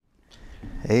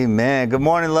Amen. Good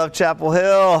morning, Love Chapel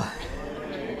Hill.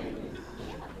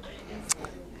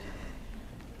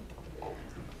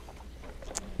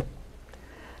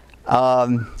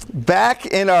 Back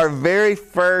in our very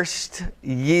first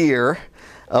year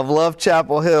of Love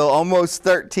Chapel Hill, almost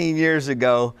 13 years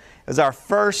ago, it was our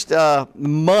first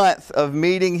month of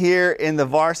meeting here in the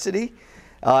varsity.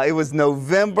 It was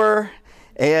November,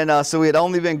 and so we had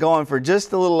only been going for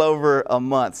just a little over a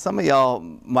month. Some of y'all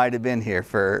might have been here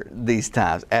for these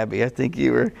times. Abby, I think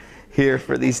you were here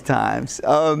for these times.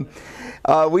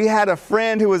 We had a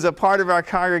friend who was a part of our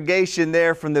congregation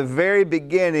there from the very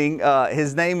beginning.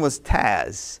 His name was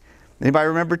Taz. Anybody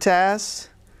remember Taz?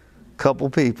 Couple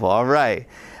people. All right.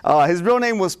 His real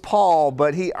name was Paul,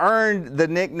 but he earned the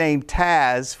nickname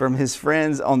Taz from his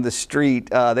friends on the street.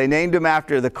 They named him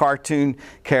after the cartoon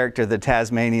character, the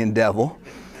Tasmanian Devil.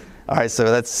 All right,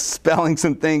 so that's spelling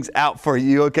some things out for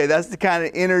you. Okay, that's the kind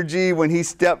of energy when he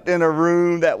stepped in a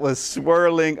room that was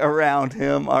swirling around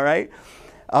him. All right.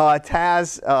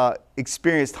 Taz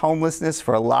experienced homelessness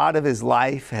for a lot of his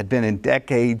life, had been in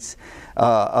decades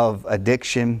of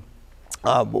addiction,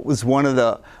 was one of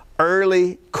the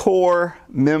early core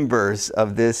members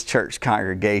of this church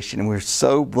congregation. And we're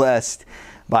so blessed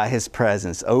by his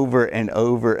presence over and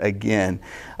over again.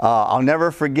 I'll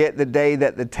never forget the day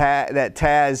that that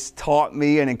Taz taught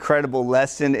me an incredible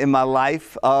lesson in my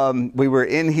life. We were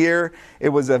in here. It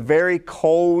was a very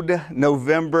cold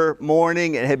November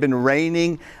morning. It had been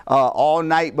raining all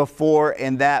night before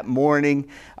and that morning.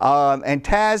 And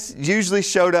Taz usually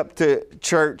showed up to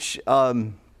church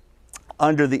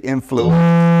under the influence.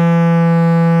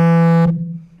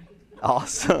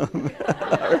 Awesome.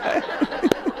 All right.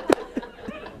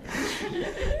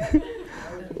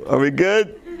 Are we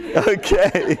good?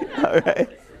 Okay. All right.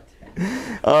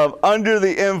 Under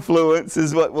the influence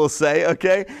is what we'll say,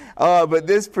 okay? But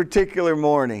this particular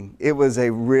morning, it was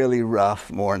a really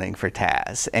rough morning for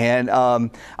Taz. And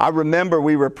I remember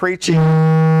we were preaching.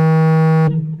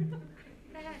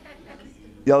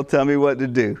 Y'all tell me what to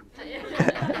do.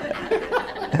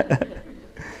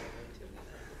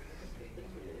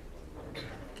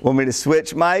 Want me to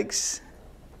switch mics?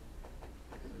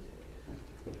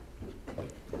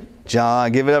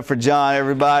 John, give it up for John,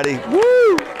 everybody.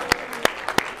 Woo!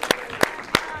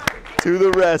 To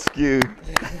the rescue.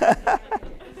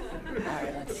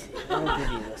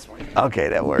 Okay,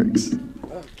 that works.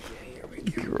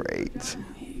 Great.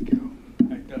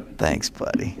 Thanks,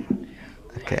 buddy.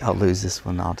 Okay, I'll lose this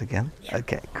one altogether.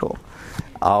 Okay, cool.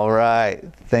 All right.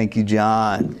 Thank you,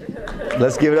 John.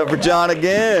 Let's give it up for John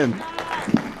again.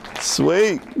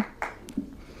 Sweet.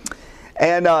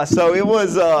 And so it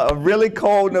was a really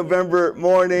cold November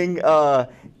morning.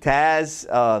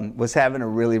 Taz was having a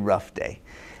really rough day.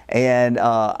 And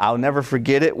I'll never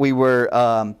forget it. We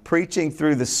were preaching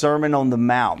through the Sermon on the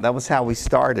Mount. That was how we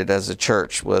started as a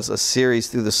church, was a series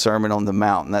through the Sermon on the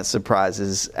Mount. And that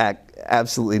surprises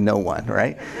absolutely no one,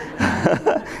 right?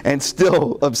 And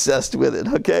still obsessed with it,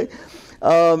 okay?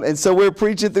 And so we're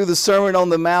preaching through the Sermon on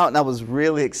the Mount, and I was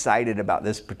really excited about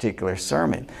this particular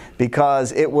sermon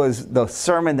because it was the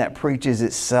sermon that preaches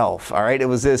itself, all right? It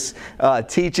was this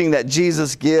teaching that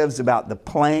Jesus gives about the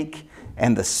plank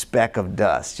and the speck of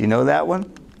dust. You know that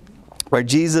one? Where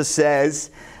Jesus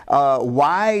says,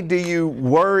 why do you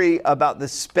worry about the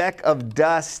speck of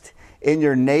dust in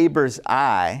your neighbor's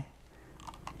eye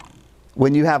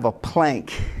when you have a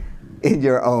plank in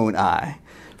your own eye?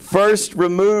 First,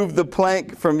 remove the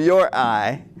plank from your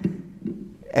eye,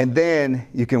 and then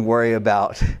you can worry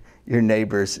about your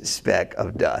neighbor's speck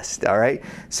of dust, all right?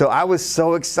 So I was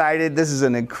so excited. This is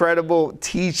an incredible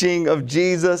teaching of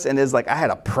Jesus, and it's like I had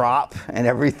a prop and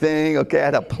everything, okay? I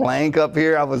had a plank up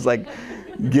here. I was like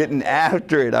getting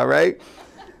after it, all right?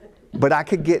 But I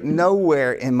could get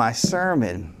nowhere in my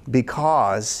sermon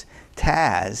because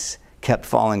Taz kept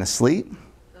falling asleep.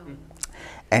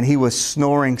 And he was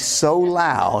snoring so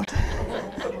loud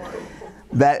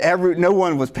that no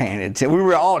one was paying attention. We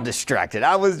were all distracted.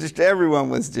 Everyone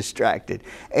was distracted.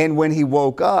 And when he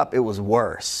woke up, it was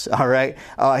worse, all right?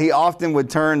 He often would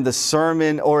turn the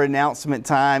sermon or announcement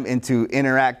time into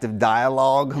interactive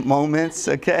dialogue moments,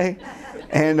 okay?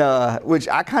 And which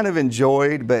I kind of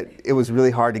enjoyed, but it was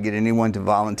really hard to get anyone to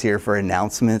volunteer for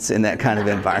announcements in that kind of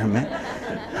environment.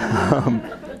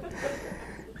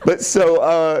 But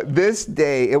so this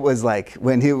day, it was like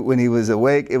when he was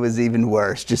awake, it was even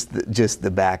worse, just the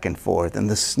back and forth. And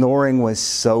the snoring was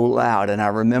so loud. And I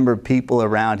remember people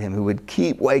around him who would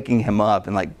keep waking him up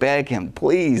and like beg him,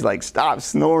 please, like stop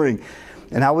snoring.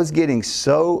 And I was getting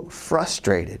so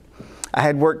frustrated. I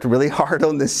had worked really hard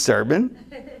on this sermon,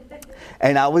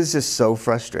 and I was just so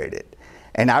frustrated.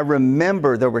 And I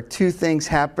remember there were two things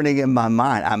happening in my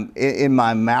mind. In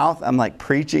my mouth, I'm like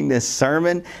preaching this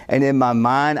sermon, and in my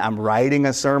mind, I'm writing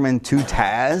a sermon to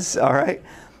Taz, all right?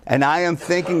 And I am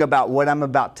thinking about what I'm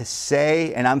about to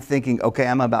say, and I'm thinking, okay,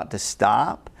 I'm about to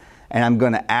stop, and I'm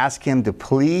going to ask him to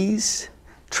please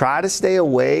try to stay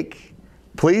awake.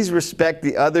 Please respect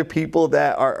the other people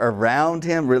that are around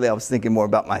him. Really, I was thinking more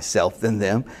about myself than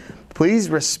them. Please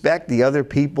respect the other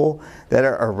people that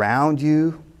are around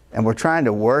you. And we're trying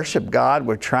to worship God.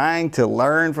 We're trying to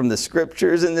learn from the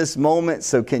scriptures in this moment.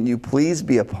 So can you please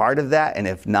be a part of that? And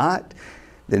if not,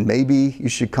 then maybe you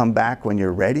should come back when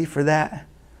you're ready for that.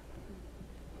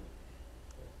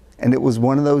 And it was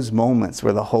one of those moments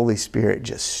where the Holy Spirit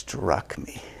just struck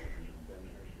me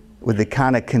with the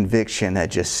kind of conviction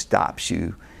that just stops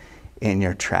you in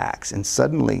your tracks. And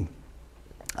suddenly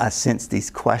I sensed these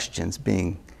questions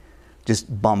being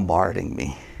just bombarding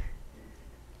me.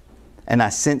 And I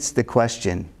sensed the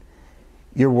question,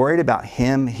 you're worried about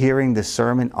him hearing the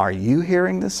sermon. Are you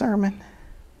hearing the sermon?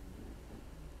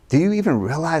 Do you even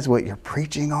realize what you're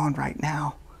preaching on right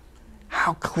now?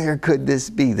 How clear could this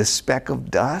be? The speck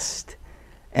of dust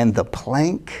and the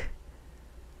plank.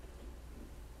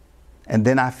 And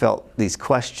then I felt these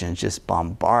questions just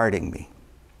bombarding me.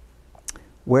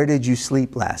 Where did you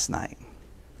sleep last night?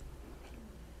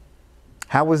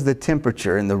 How was the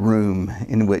temperature in the room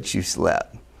in which you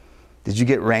slept? Did you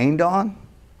get rained on?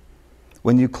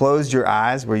 When you closed your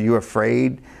eyes, were you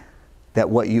afraid that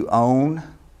what you own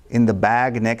in the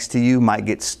bag next to you might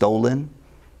get stolen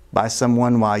by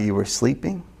someone while you were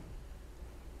sleeping?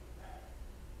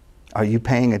 Are you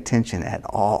paying attention at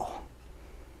all?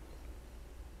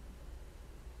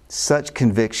 Such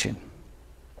conviction.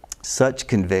 Such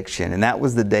conviction. And that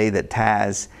was the day that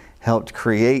Taz helped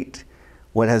create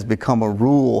what has become a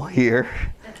rule here.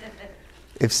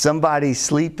 If somebody's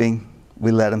sleeping,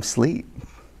 we let them sleep.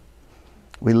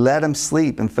 We let them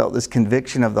sleep, and felt this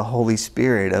conviction of the Holy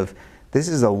Spirit of this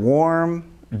is a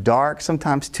warm, dark,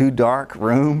 sometimes too dark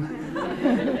room.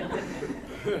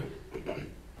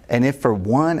 And if for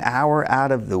 1 hour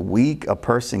out of the week a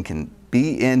person can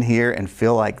be in here and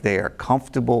feel like they are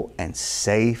comfortable and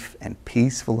safe and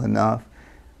peaceful enough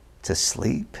to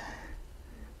sleep,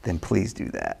 then please do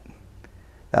that.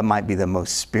 That might be the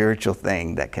most spiritual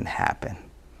thing that can happen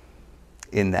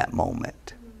in that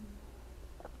moment.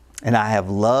 And I have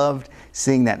loved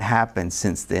seeing that happen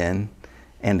since then,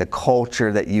 and the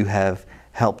culture that you have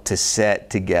helped to set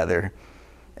together.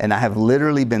 And I have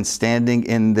literally been standing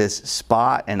in this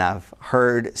spot, and I've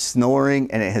heard snoring,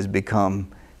 and it has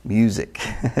become music.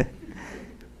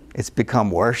 It's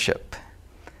become worship.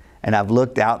 And I've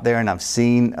looked out there and I've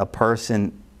seen a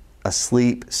person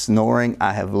asleep, snoring.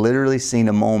 I have literally seen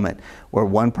a moment where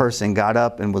one person got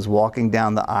up and was walking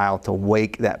down the aisle to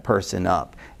wake that person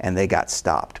up, and they got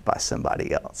stopped by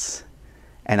somebody else.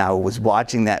 And I was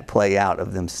watching that play out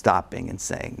of them stopping and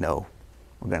saying, no,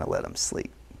 we're going to let them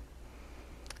sleep.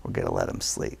 We're going to let them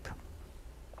sleep.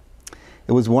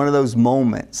 It was one of those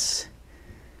moments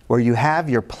where you have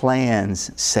your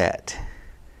plans set,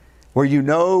 where you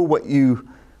know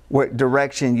what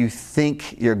direction you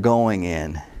think you're going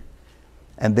in.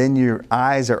 And then your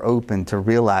eyes are open to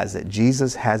realize that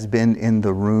Jesus has been in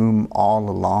the room all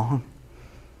along.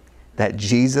 That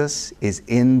Jesus is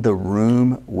in the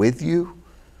room with you,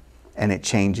 and it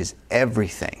changes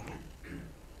everything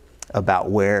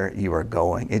about where you are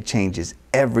going. It changes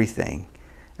everything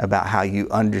about how you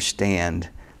understand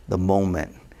the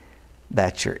moment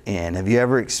that you're in. Have you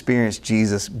ever experienced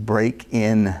Jesus break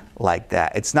in like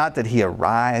that? It's not that he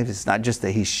arrives. It's not just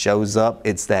that he shows up.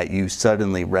 It's that you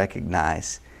suddenly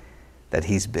recognize that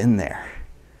he's been there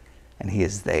and he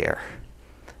is there.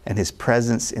 And his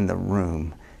presence in the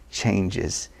room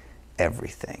changes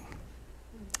everything.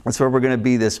 That's where we're going to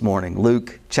be this morning.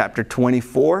 Luke chapter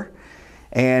 24.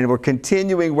 And we're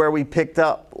continuing where we picked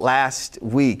up last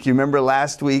week. You remember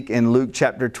last week in Luke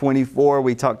chapter 24,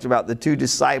 we talked about the two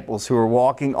disciples who were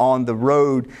walking on the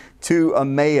road to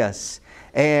Emmaus.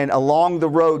 And along the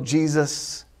road,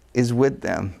 Jesus is with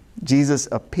them. Jesus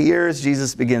appears.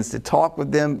 Jesus begins to talk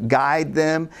with them, guide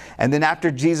them. And then after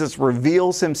Jesus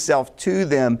reveals himself to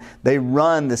them, they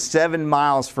run the 7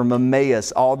 miles from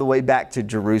Emmaus all the way back to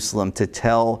Jerusalem to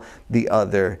tell the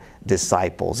other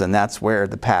disciples. And that's where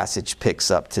the passage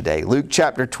picks up today. Luke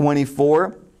chapter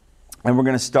 24, and we're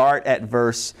going to start at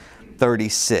verse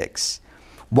 36.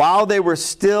 While they were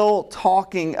still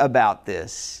talking about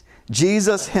this,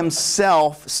 Jesus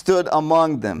himself stood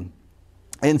among them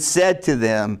and said to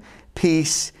them,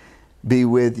 "Peace be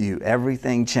with you."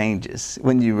 Everything changes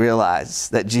when you realize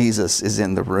that Jesus is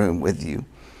in the room with you.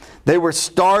 They were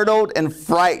startled and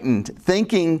frightened,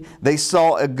 thinking they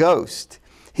saw a ghost.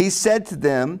 He said to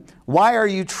them, "Why are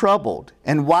you troubled?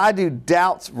 And why do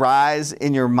doubts rise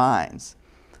in your minds?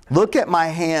 Look at my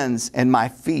hands and my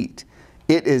feet.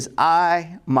 It is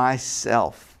I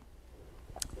myself.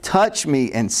 Touch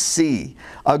me and see.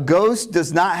 A ghost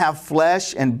does not have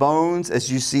flesh and bones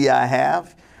as you see I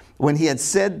have." When he had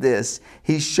said this,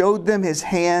 he showed them his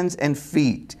hands and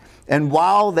feet. And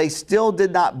while they still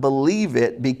did not believe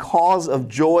it because of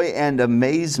joy and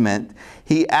amazement,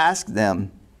 he asked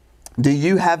them, "Do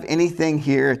you have anything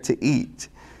here to eat?"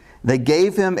 They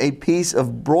gave him a piece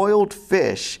of broiled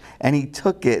fish, and he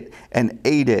took it and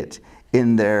ate it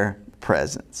in their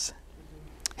presence.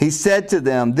 He said to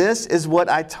them, "This is what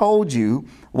I told you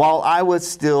while I was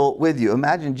still with you."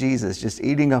 Imagine Jesus just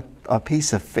eating a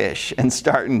piece of fish and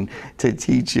starting to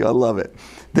teach you. I love it.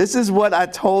 "This is what I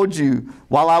told you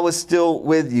while I was still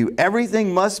with you.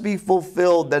 Everything must be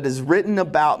fulfilled that is written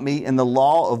about me in the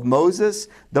law of Moses,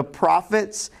 the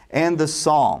prophets, and the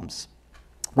Psalms."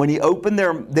 Then he opened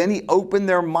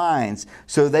their minds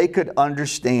so they could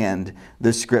understand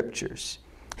the scriptures.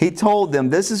 He told them,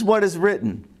 "This is what is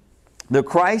written. The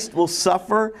Christ will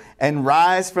suffer and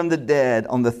rise from the dead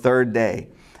on the third day.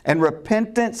 And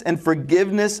repentance and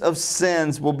forgiveness of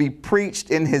sins will be preached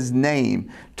in his name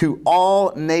to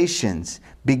all nations,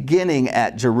 beginning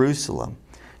at Jerusalem.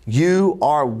 You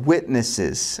are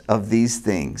witnesses of these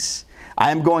things.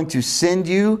 I am going to send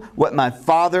you what my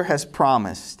Father has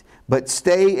promised, but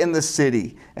stay in the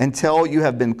city until you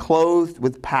have been clothed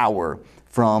with power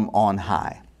from on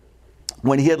high."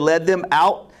 When he had led them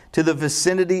out to the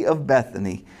vicinity of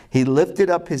Bethany, he lifted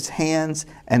up his hands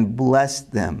and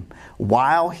blessed them.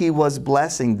 While he was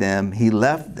blessing them, he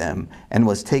left them and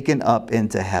was taken up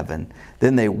into heaven.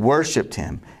 Then they worshiped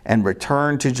him and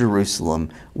returned to Jerusalem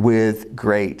with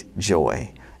great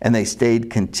joy. And they stayed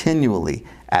continually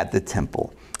at the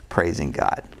temple, praising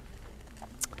God.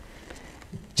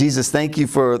 Jesus, thank you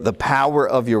for the power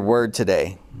of your word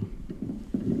today.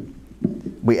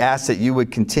 We ask that you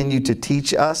would continue to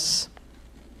teach us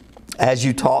as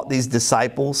you taught these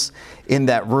disciples in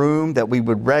that room, that we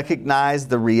would recognize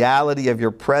the reality of your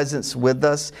presence with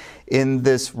us in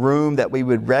this room, that we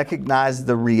would recognize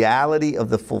the reality of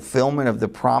the fulfillment of the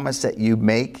promise that you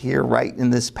make here right in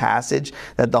this passage,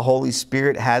 that the Holy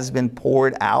Spirit has been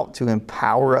poured out to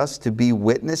empower us to be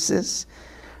witnesses,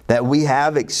 that we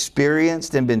have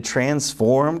experienced and been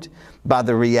transformed by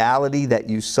the reality that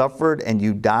you suffered and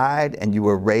you died and you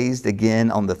were raised again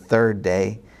on the third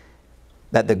day.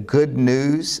 That the good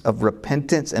news of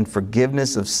repentance and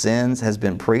forgiveness of sins has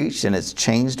been preached and it's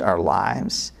changed our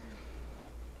lives.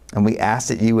 And we ask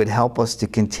that you would help us to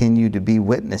continue to be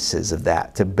witnesses of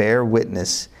that, to bear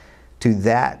witness to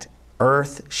that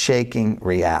earth-shaking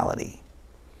reality.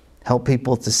 Help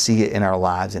people to see it in our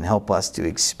lives and help us to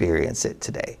experience it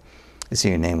today. It's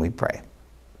in your name we pray.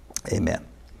 Amen.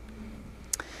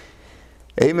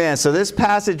 Amen. So this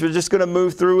passage, we're just going to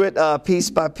move through it piece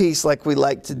by piece like we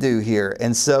like to do here.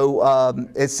 And so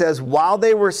it says, while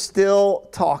they were still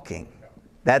talking,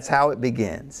 that's how it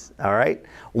begins. All right.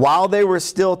 While they were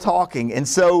still talking. And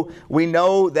so we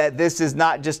know that this is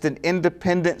not just an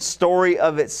independent story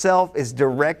of itself. It's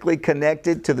directly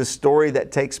connected to the story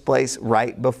that takes place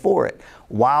right before it.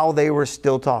 While they were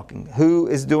still talking. Who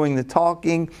is doing the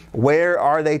talking? Where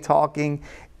are they talking?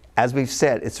 As we've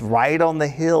said, it's right on the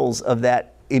hills of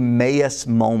that Emmaus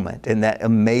moment and that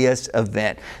Emmaus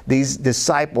event. These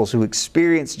disciples who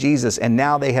experienced Jesus and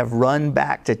now they have run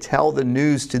back to tell the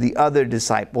news to the other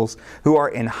disciples who are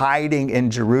in hiding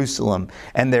in Jerusalem.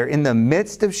 And they're in the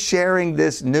midst of sharing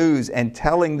this news and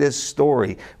telling this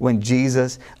story when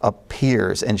Jesus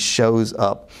appears and shows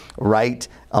up right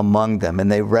among them.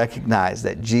 And they recognize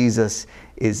that Jesus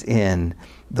is in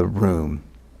the room.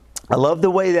 I love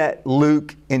the way that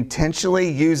Luke intentionally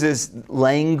uses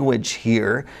language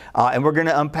here, and we're going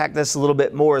to unpack this a little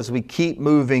bit more as we keep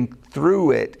moving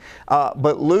through it.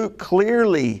 But Luke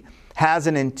clearly has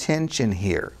an intention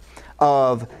here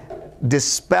of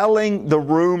dispelling the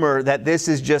rumor that this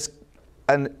is just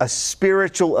a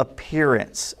spiritual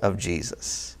appearance of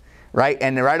Jesus. Right?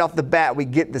 And right off the bat, we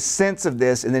get the sense of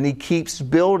this, and then he keeps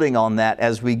building on that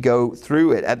as we go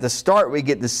through it. At the start, we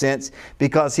get the sense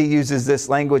because he uses this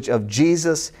language of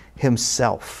Jesus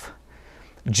himself.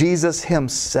 Jesus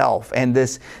himself, and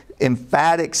this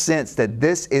emphatic sense that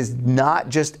this is not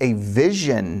just a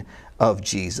vision of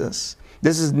Jesus,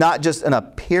 This is not just an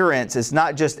appearance. It's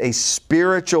not just a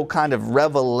spiritual kind of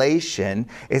revelation.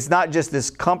 It's not just this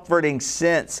comforting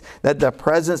sense that the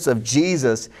presence of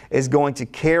Jesus is going to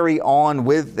carry on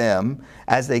with them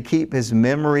as they keep his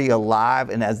memory alive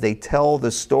and as they tell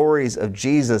the stories of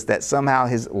Jesus, that somehow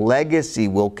his legacy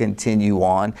will continue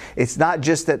on. It's not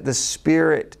just that the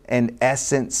spirit and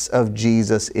essence of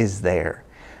Jesus is there,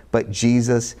 but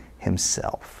Jesus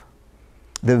himself.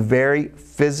 The very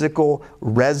physical,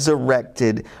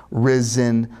 resurrected,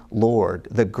 risen Lord.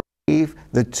 The grave,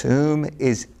 the tomb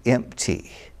is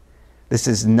empty. This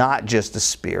is not just a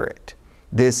spirit.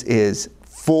 This is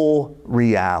full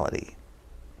reality.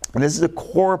 And this is a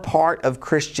core part of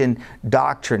Christian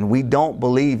doctrine. We don't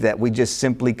believe that we just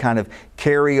simply kind of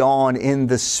carry on in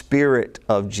the spirit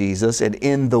of Jesus and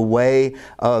in the way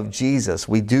of Jesus.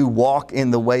 We do walk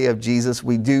in the way of Jesus.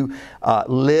 We do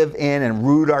live in and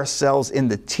root ourselves in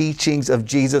the teachings of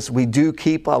Jesus. We do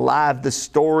keep alive the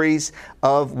stories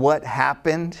of what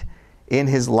happened in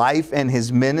his life and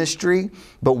his ministry.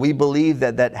 But we believe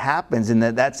that that happens and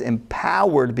that that's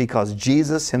empowered because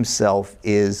Jesus himself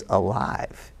is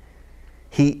alive.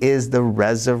 He is the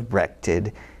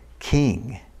resurrected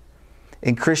King.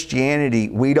 In Christianity,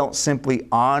 we don't simply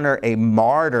honor a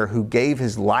martyr who gave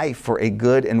his life for a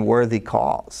good and worthy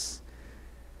cause.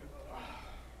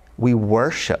 We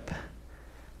worship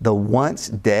the once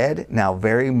dead, now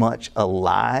very much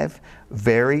alive,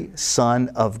 very Son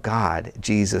of God,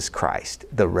 Jesus Christ,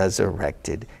 the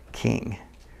resurrected King.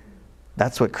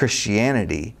 That's what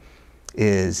Christianity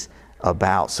is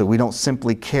about. So we don't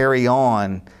simply carry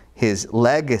on his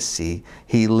legacy.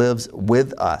 He lives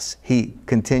with us. He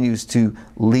continues to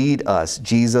lead us.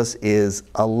 Jesus is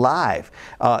alive.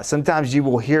 Sometimes you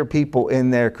will hear people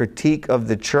in their critique of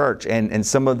the church, and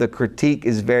some of the critique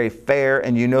is very fair,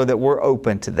 and you know that we're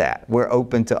open to that. We're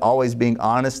open to always being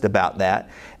honest about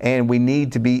that, and we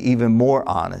need to be even more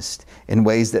honest in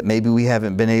ways that maybe we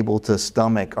haven't been able to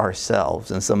stomach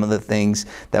ourselves, and some of the things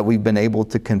that we've been able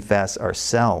to confess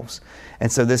ourselves.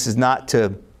 And so this is not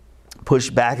to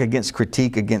push back against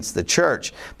critique against the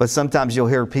church, but sometimes you'll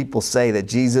hear people say that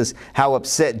Jesus, how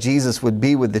upset Jesus would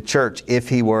be with the church if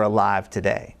he were alive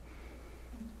today.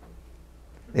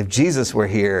 If Jesus were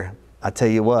here, I tell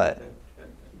you what,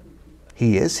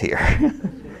 he is here.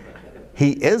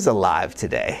 He is alive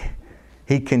today.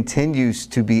 He continues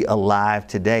to be alive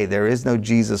today. There is no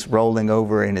Jesus rolling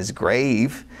over in his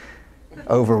grave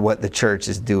over what the church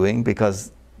is doing,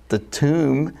 because the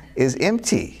tomb is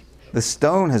empty. The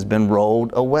stone has been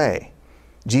rolled away.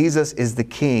 Jesus is the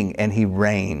King and he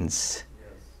reigns.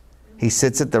 He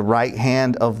sits at the right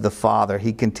hand of the Father.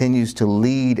 He continues to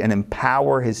lead and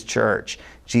empower his church.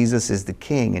 Jesus is the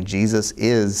King and Jesus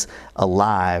is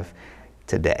alive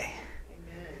today.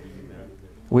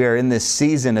 We are in this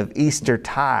season of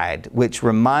Eastertide, which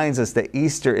reminds us that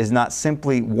Easter is not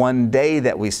simply one day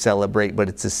that we celebrate, but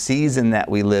it's a season that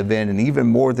we live in. And even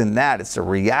more than that, it's a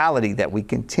reality that we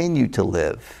continue to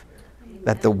live.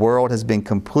 That the world has been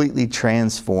completely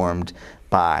transformed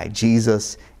by.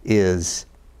 Jesus is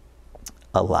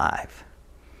alive.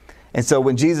 And so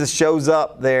when Jesus shows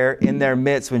up there in their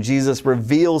midst, when Jesus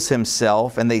reveals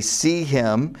himself and they see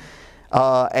him,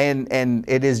 and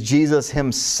it is Jesus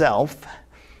himself,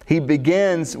 he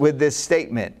begins with this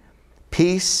statement,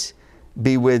 "Peace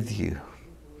be with you."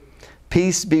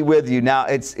 Peace be with you. Now,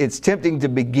 it's tempting to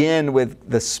begin with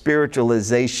the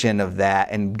spiritualization of that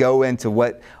and go into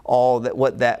what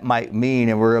that might mean,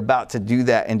 and we're about to do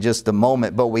that in just a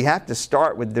moment. But we have to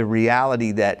start with the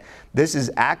reality that this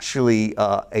is actually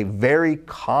a very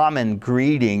common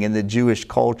greeting in the Jewish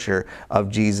culture of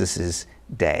Jesus's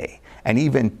day. And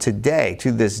even today,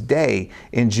 to this day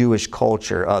in Jewish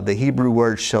culture, the Hebrew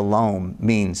word shalom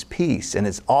means peace. And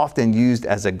it's often used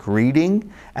as a greeting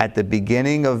at the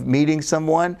beginning of meeting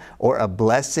someone or a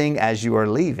blessing as you are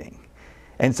leaving.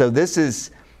 And so this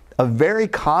is a very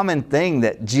common thing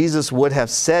that Jesus would have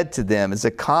said to them. It's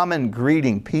a common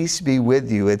greeting. Peace be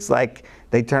with you. It's like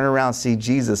they turn around, see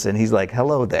Jesus, and he's like,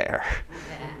 hello there.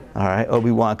 All right,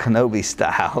 Obi-Wan Kenobi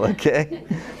style, okay?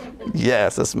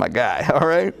 Yes, that's my guy, all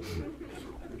right?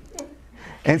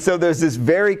 And so there's this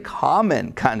very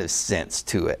common kind of sense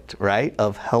to it, right?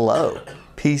 Of hello,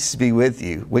 peace be with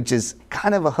you, which is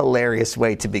kind of a hilarious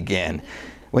way to begin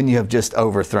when you have just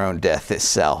overthrown death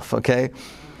itself, okay?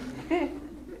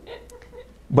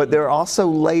 But there are also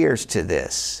layers to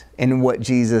this in what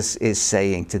Jesus is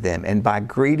saying to them. And by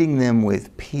greeting them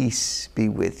with peace be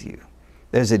with you,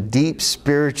 There's a deep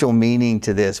spiritual meaning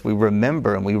to this. We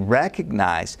remember and we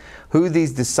recognize who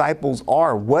these disciples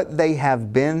are, what they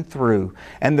have been through,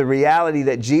 and the reality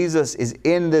that Jesus is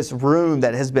in this room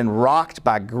that has been rocked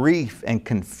by grief and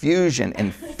confusion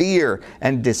and fear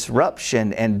and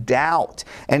disruption and doubt.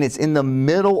 And it's in the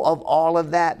middle of all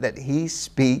of that that He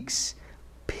speaks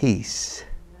peace.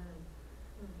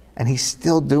 And He's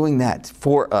still doing that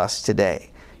for us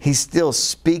today. He's still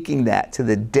speaking that to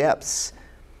the depths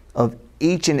of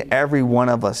each and every one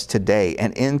of us today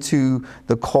and into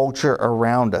the culture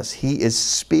around us. He is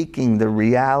speaking the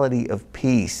reality of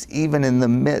peace, even in the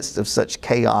midst of such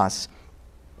chaos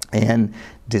and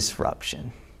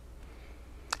disruption.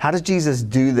 How does Jesus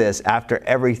do this after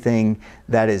everything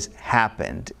that has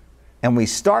happened? And we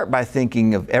start by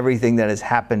thinking of everything that has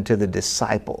happened to the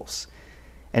disciples.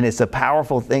 And it's a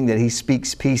powerful thing that He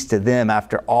speaks peace to them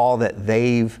after all that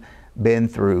they've been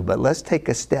through. But let's take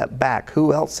a step back.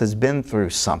 Who else has been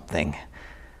through something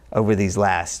over these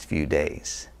last few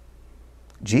days?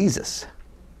 Jesus.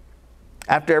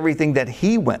 After everything that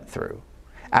He went through,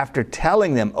 after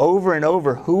telling them over and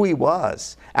over who He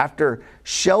was, after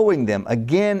showing them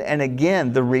again and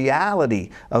again the reality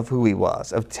of who He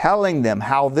was, of telling them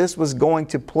how this was going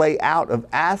to play out, of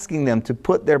asking them to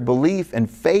put their belief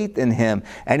and faith in Him.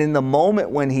 And in the moment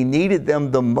when He needed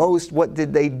them the most, what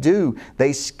did they do?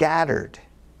 They scattered.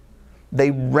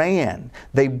 They ran.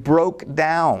 They broke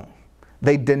down.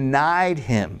 They denied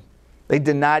Him. They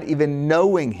denied even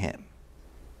knowing Him.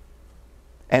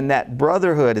 And that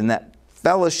brotherhood and that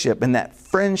fellowship and that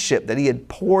friendship that He had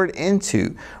poured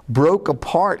into broke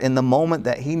apart in the moment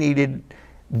that He needed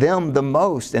them the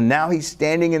most. And now He's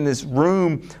standing in this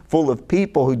room full of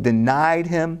people who denied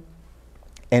Him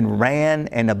and ran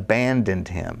and abandoned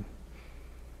Him.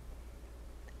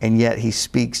 And yet He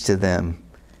speaks to them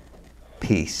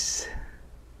peace.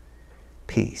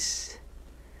 Peace.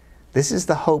 This is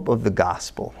the hope of the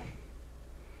gospel.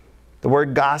 The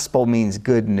word gospel means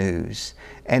good news.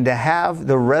 And to have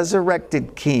the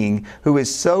resurrected King who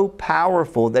is so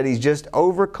powerful that He's just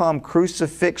overcome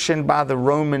crucifixion by the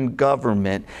Roman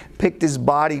government, picked His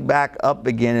body back up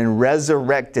again and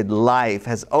resurrected life,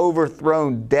 has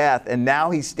overthrown death, and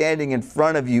now He's standing in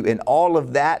front of you in all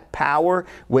of that power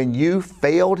when you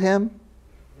failed Him.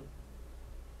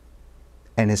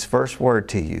 And His first word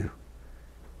to you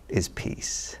is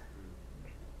peace.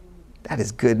 That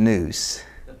is good news.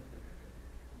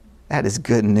 That is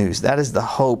good news. That is the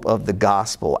hope of the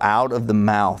gospel out of the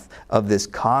mouth of this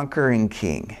conquering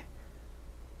King,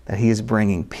 that He is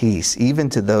bringing peace even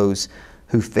to those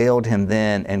who failed Him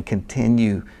then and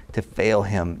continue to fail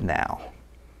Him now.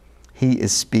 He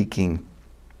is speaking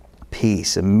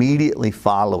peace immediately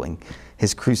following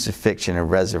His crucifixion and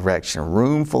resurrection. A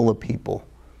room full of people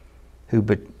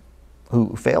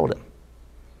who failed Him.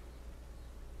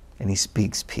 And He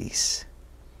speaks peace.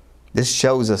 This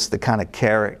shows us the kind of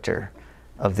character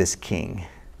of this King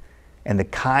and the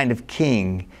kind of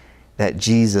King that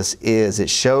Jesus is. It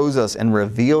shows us and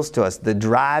reveals to us the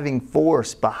driving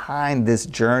force behind this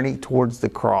journey towards the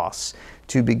cross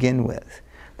to begin with.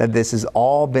 That this has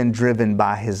all been driven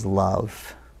by His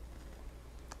love.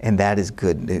 And that is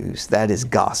good news. That is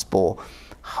gospel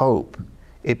hope.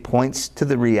 It points to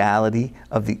the reality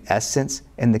of the essence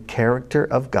and the character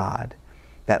of God.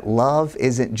 That love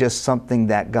isn't just something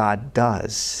that God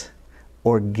does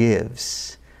or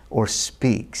gives or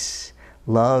speaks.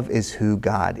 Love is who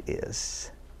God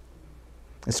is.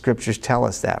 The scriptures tell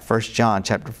us that. 1 John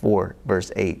chapter 4,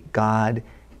 verse 8. God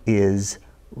is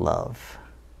love.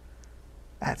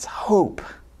 That's hope.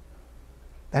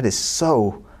 That is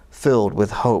so filled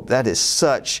with hope. That is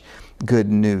such good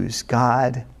news.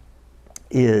 God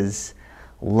is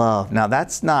love. Now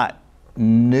that's not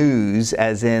news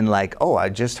as in like, oh, I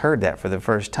just heard that for the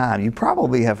first time. You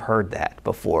probably have heard that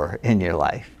before in your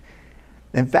life.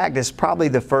 In fact, it's probably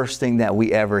the first thing that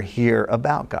we ever hear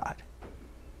about God,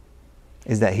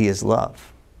 is that He is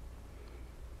love.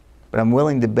 But I'm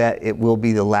willing to bet it will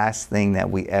be the last thing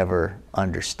that we ever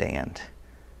understand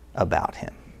about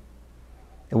Him.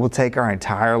 It will take our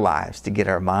entire lives to get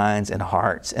our minds and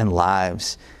hearts and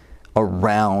lives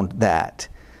around that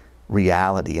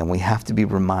reality, and we have to be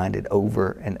reminded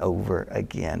over and over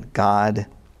again. God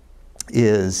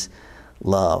is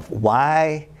love.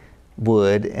 Why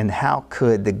would and how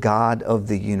could the God of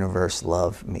the universe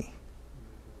love me?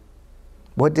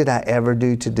 What did I ever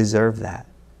do to deserve that?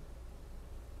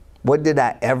 What did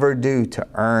I ever do to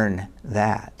earn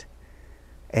that?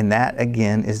 And that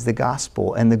again is the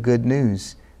gospel and the good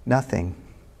news. Nothing.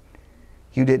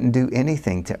 You didn't do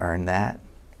anything to earn that,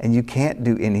 and you can't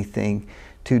do anything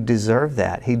to deserve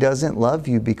that. He doesn't love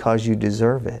you because you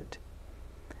deserve it.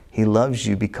 He loves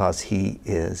you because He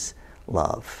is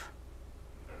love.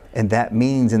 And that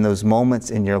means in those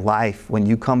moments in your life when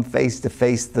you come face to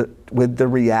face with the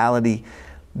reality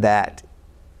that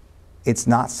it's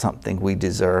not something we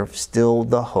deserve, still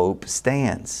the hope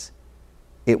stands.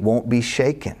 It won't be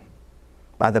shaken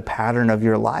by the pattern of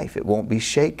your life. It won't be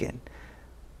shaken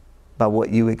by what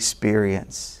you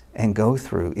experience and go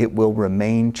through. It will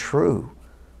remain true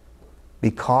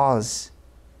because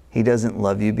He doesn't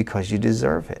love you because you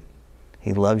deserve it.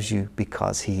 He loves you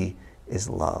because He is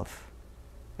love.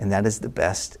 And that is the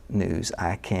best news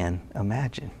I can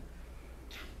imagine.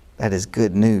 That is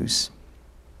good news.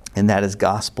 And that is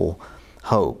gospel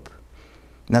hope.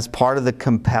 And that's part of the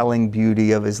compelling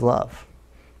beauty of His love.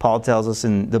 Paul tells us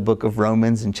in the book of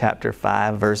Romans in chapter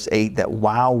 5, verse 8, that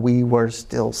while we were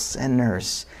still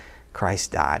sinners,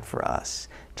 Christ died for us,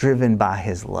 driven by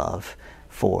His love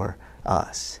for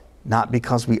us. Not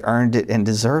because we earned it and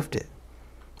deserved it.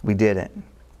 We didn't.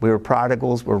 We were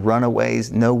prodigals, we're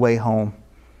runaways, no way home.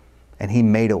 And He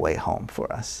made a way home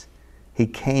for us. He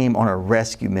came on a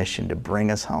rescue mission to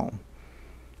bring us home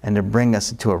and to bring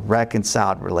us into a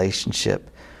reconciled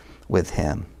relationship with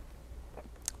Him.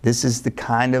 This is the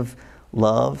kind of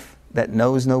love that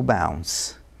knows no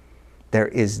bounds. There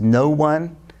is no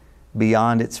one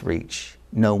beyond its reach.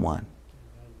 No one.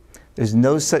 There's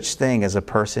no such thing as a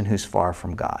person who's far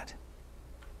from God.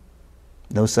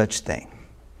 No such thing.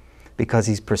 Because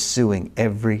He's pursuing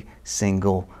every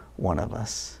single one of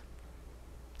us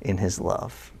in His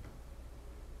love.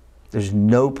 There's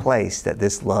no place that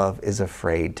this love is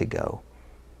afraid to go.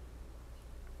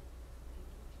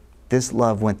 This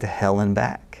love went to hell and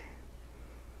back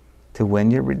to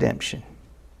win your redemption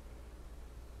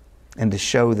and to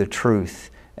show the truth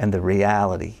and the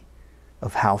reality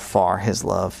of how far His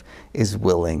love is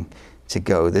willing to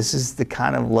go. This is the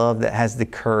kind of love that has the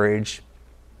courage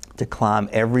to climb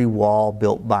every wall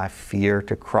built by fear,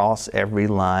 to cross every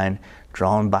line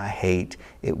drawn by hate.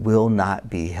 It will not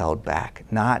be held back.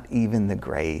 Not even the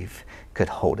grave could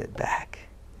hold it back.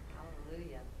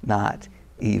 Hallelujah. Not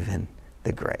even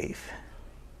the grave.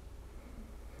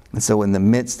 And so in the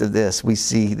midst of this, we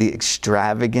see the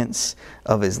extravagance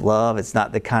of His love. It's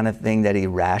not the kind of thing that He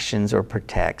rations or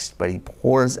protects, but He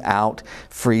pours out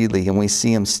freely. And we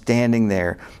see Him standing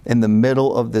there in the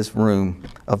middle of this room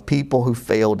of people who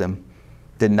failed Him,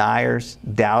 deniers,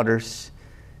 doubters.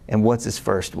 And what's His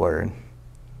first word?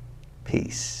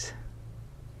 Peace.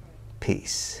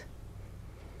 Peace.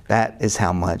 That is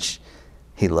how much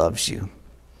He loves you.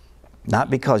 Not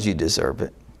because you deserve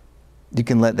it. You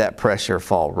can let that pressure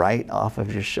fall right off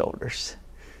of your shoulders.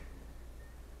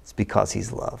 It's because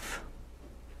He's love.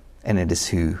 And it is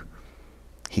who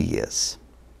He is.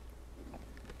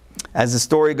 As the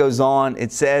story goes on,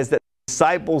 it says that the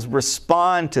disciples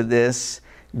respond to this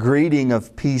greeting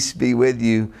of peace be with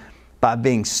you by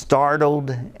being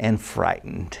startled and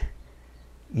frightened.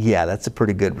 Yeah, that's a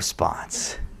pretty good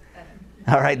response.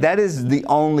 All right, that is the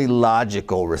only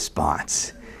logical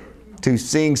response to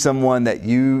seeing someone that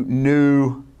you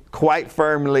knew quite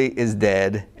firmly is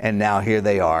dead, and now here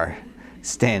they are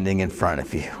standing in front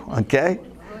of you, okay?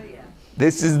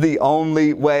 This is the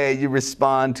only way you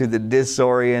respond to the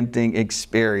disorienting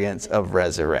experience of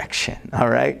resurrection, all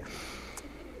right?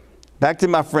 Back to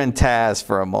my friend Taz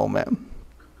for a moment.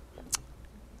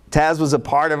 Taz was a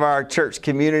part of our church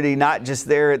community, not just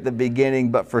there at the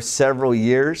beginning, but for several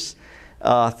years.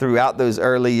 Throughout those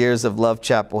early years of Love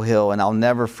Chapel Hill. And I'll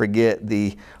never forget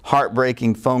the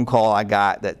heartbreaking phone call I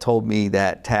got that told me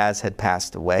that Taz had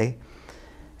passed away.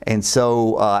 And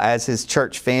so as his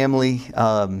church family,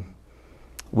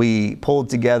 we pulled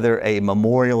together a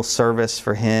memorial service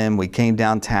for him. We came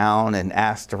downtown and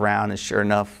asked around, and sure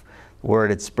enough, word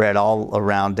had spread all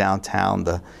around downtown.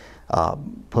 The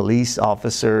police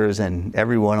officers and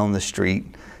everyone on the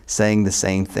street saying the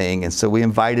same thing. And so we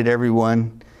invited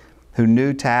everyone who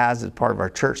knew Taz as part of our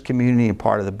church community and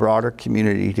part of the broader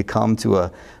community to come to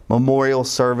a memorial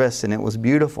service, and it was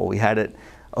beautiful. We had it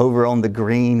over on the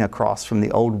green across from the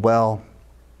old well.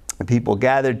 And people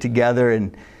gathered together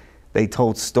and they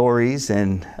told stories,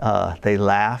 and they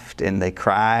laughed and they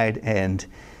cried, and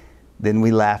then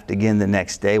we laughed again the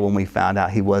next day when we found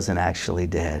out he wasn't actually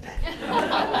dead.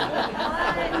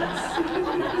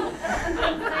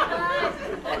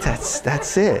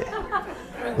 That's it.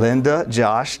 Linda,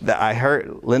 Josh, I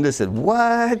heard, Linda said,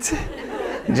 "What?"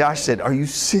 Josh said, "Are you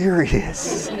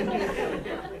serious?"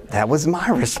 That was my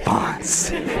response.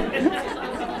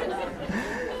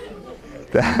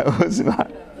 That was my...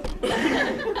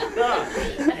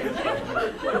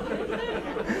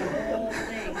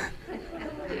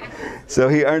 So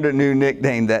he earned a new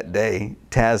nickname that day,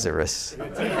 Tazarus.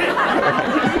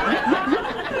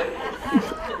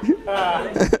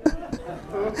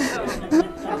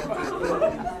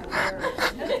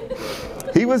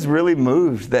 He was really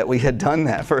moved that we had done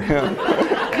that for him.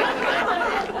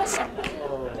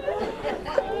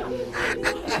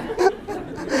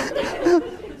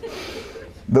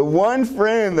 The one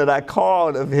friend that I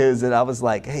called of his and I was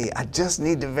like, hey, I just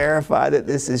need to verify that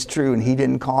this is true. And he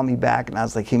didn't call me back. And I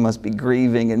was like, he must be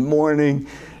grieving and mourning.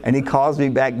 And he calls me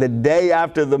back the day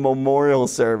after the memorial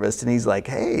service. And he's like,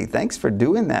 hey, thanks for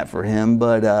doing that for him.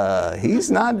 But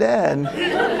he's not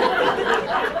dead.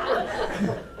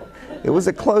 It was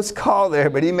a close call there,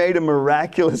 but he made a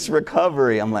miraculous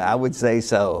recovery. I'm like, I would say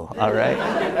so. All right.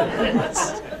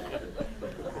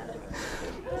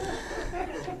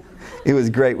 It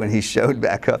was great when he showed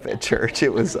back up at church.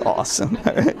 It was awesome.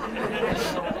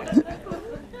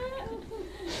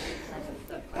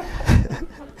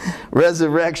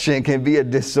 Resurrection can be a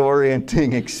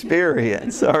disorienting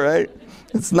experience, all right?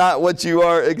 It's not what you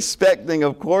are expecting.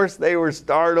 Of course, they were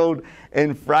startled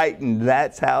and frightened.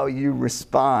 That's how you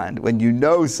respond when you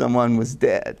know someone was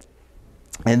dead.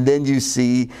 And then you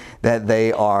see that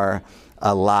they are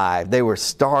alive. They were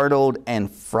startled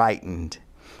and frightened.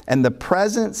 And the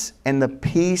presence and the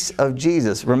peace of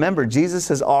Jesus. Remember, Jesus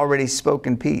has already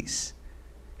spoken peace.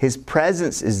 His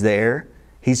presence is there.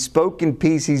 He's spoken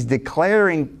peace. He's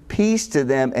declaring peace to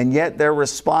them. And yet their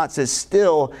response is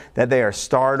still that they are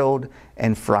startled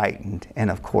and frightened.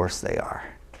 And of course they are.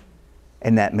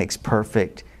 And that makes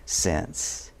perfect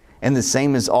sense. And the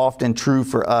same is often true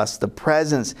for us. The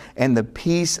presence and the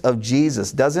peace of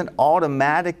Jesus doesn't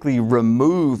automatically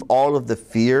remove all of the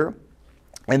fear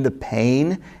and the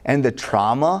pain and the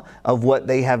trauma of what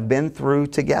they have been through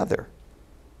together.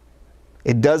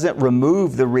 It doesn't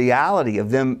remove the reality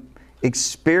of them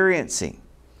experiencing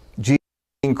Jesus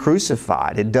being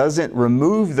crucified. It doesn't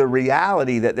remove the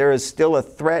reality that there is still a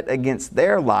threat against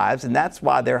their lives, and that's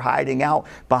why they're hiding out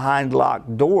behind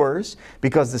locked doors,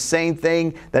 because the same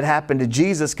thing that happened to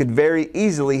Jesus could very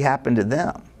easily happen to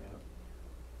them.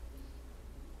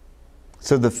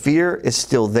 So the fear is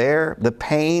still there, the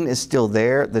pain is still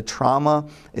there, the trauma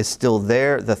is still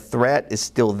there, the threat is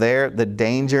still there, the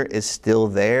danger is still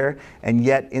there, and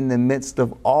yet in the midst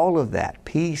of all of that,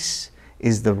 peace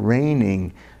is the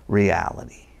reigning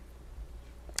reality.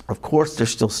 Of course, they're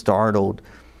still startled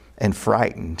and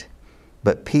frightened,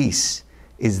 but peace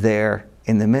is there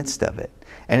in the midst of it.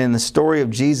 And in the story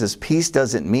of Jesus, peace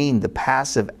doesn't mean the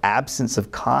passive absence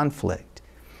of conflict.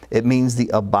 It means the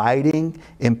abiding,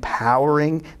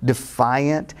 empowering,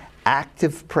 defiant,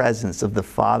 active presence of the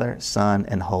Father, Son,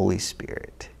 and Holy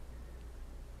Spirit,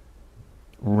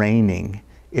 reigning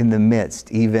in the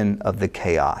midst even of the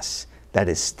chaos that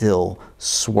is still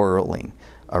swirling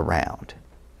around.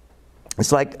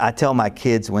 It's like I tell my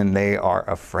kids when they are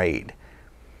afraid.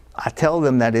 I tell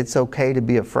them that it's okay to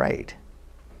be afraid.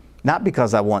 Not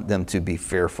because I want them to be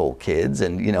fearful kids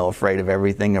and, afraid of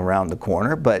everything around the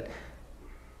corner, but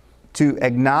to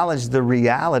acknowledge the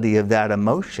reality of that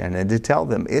emotion and to tell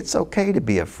them it's okay to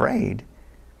be afraid.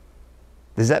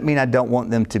 Does that mean I don't want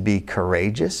them to be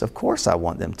courageous? Of course I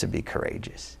want them to be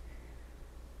courageous.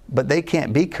 But they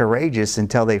can't be courageous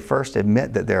until they first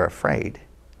admit that they're afraid.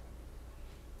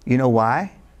 You know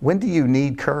why? When do you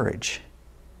need courage?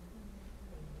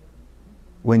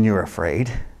 When you're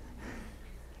afraid.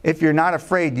 If you're not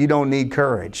afraid, you don't need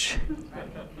courage.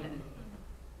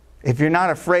 If you're not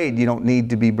afraid, you don't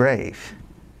need to be brave.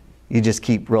 You just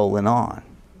keep rolling on.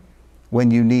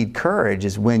 When you need courage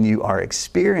is when you are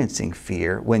experiencing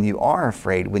fear, when you are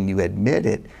afraid, when you admit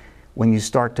it, when you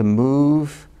start to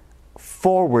move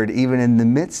forward even in the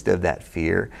midst of that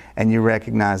fear, and you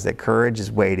recognize that courage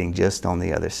is waiting just on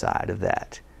the other side of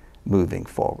that, moving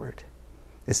forward.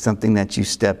 It's something that you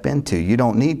step into. You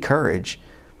don't need courage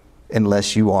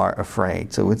unless you are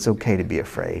afraid. So it's okay to be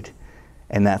afraid.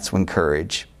 And that's when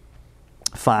courage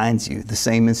finds you. The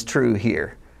same is true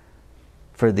here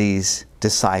for these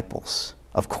disciples.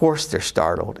 Of course they're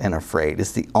startled and afraid.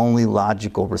 It's the only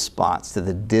logical response to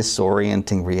the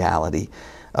disorienting reality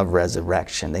of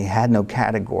resurrection. They had no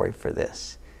category for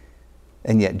this.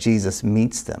 And yet Jesus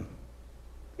meets them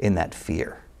in that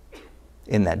fear,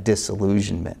 in that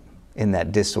disillusionment, in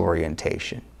that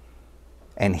disorientation.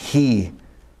 And He,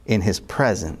 in His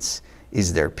presence,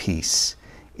 is their peace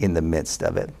in the midst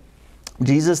of it.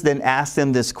 Jesus then asked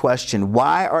them this question: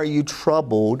 why are you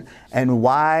troubled and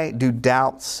why do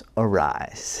doubts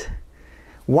arise?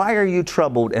 Why are you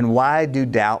troubled and why do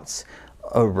doubts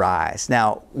arise?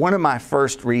 Now, one of my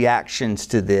first reactions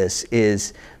to this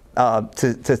is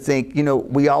to think,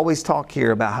 we always talk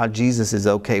here about how Jesus is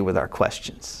okay with our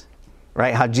questions.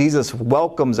 right? How Jesus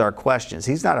welcomes our questions.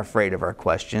 He's not afraid of our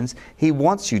questions. He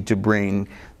wants you to bring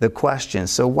the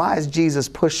questions. So why is Jesus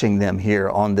pushing them here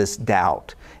on this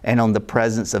doubt and on the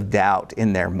presence of doubt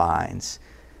in their minds?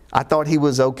 I thought he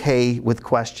was okay with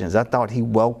questions. I thought he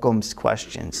welcomes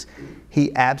questions.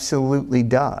 He absolutely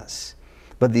does.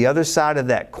 But the other side of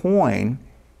that coin,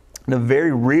 the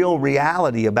very real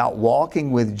reality about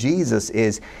walking with Jesus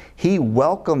is he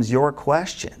welcomes your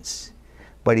questions,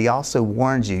 but he also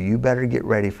warns you, you better get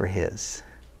ready for his.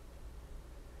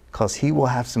 Because he will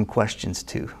have some questions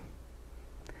too.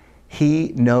 He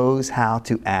knows how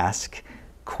to ask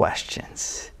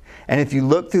questions. And if you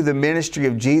look through the ministry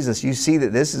of Jesus, you see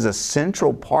that this is a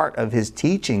central part of his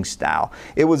teaching style.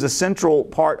 It was a central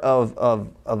part of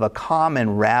a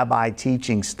common rabbi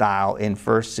teaching style in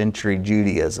first century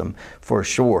Judaism, for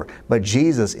sure. But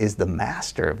Jesus is the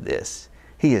master of this.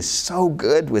 He is so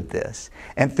good with this.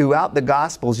 And throughout the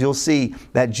Gospels, you'll see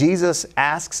that Jesus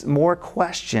asks more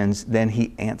questions than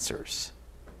he answers.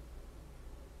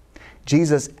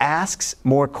 Jesus asks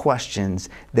more questions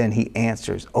than he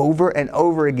answers. Over and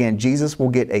over again, Jesus will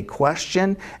get a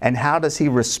question, and how does he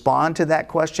respond to that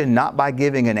question? Not by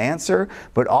giving an answer,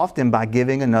 but often by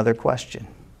giving another question.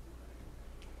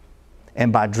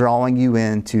 And by drawing you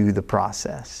into the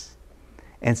process.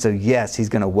 And so yes, he's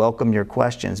going to welcome your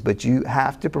questions, but you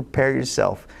have to prepare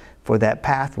yourself for that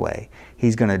pathway.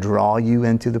 He's going to draw you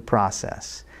into the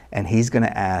process, and he's going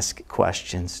to ask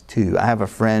questions too. I have a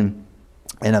friend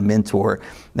and a mentor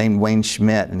named Wayne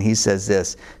Schmidt, and he says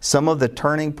this: some of the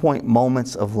turning point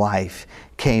moments of life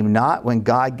came not when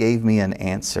God gave me an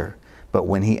answer, but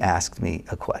when he asked me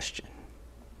a question.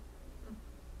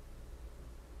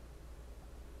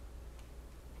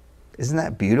 Isn't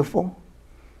that beautiful?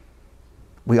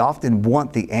 We often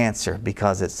want the answer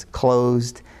because it's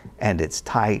closed and it's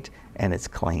tight and it's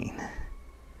clean.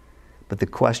 But the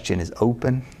question is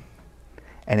open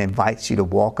and invites you to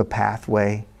walk a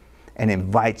pathway and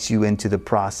invites you into the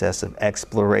process of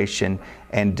exploration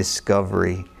and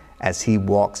discovery as he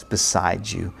walks beside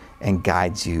you and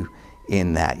guides you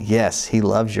in that. Yes, he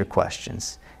loves your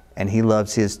questions, and he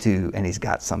loves his too, and he's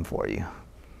got some for you.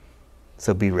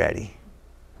 So be ready.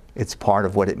 It's part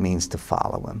of what it means to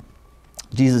follow him.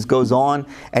 Jesus goes on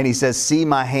and he says, see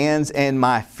my hands and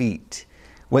my feet.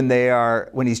 When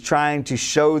he's trying to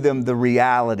show them the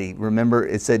reality, remember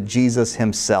it said Jesus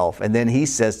himself, and then he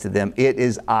says to them, it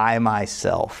is I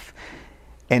myself.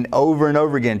 And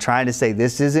over again, trying to say,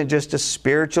 this isn't just a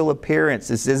spiritual appearance.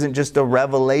 This isn't just a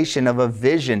revelation of a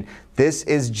vision. This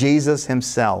is Jesus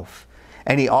himself.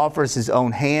 And he offers his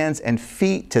own hands and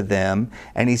feet to them.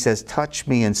 And he says, touch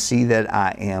me and see that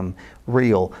I am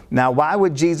real. Now, why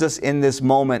would Jesus in this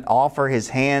moment offer his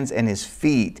hands and his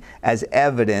feet as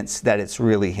evidence that it's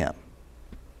really him?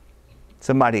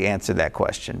 Somebody answer that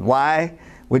question. Why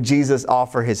would Jesus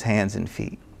offer his hands and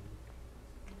feet?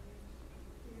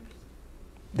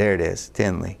 There it is,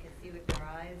 Tinley.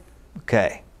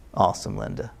 Okay, awesome,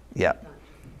 Linda. Yep.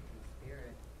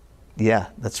 Yeah,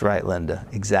 that's right, Linda.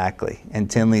 Exactly.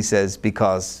 And Tinley says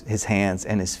because his hands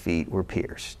and his feet were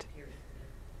pierced.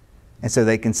 And so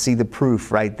they can see the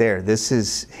proof right there. This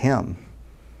is him.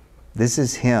 This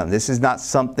is him. This is not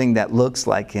something that looks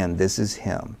like him. This is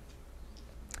him.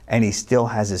 And he still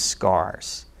has his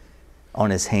scars on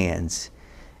his hands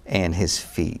and his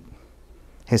feet.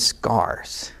 His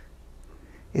scars.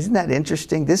 Isn't that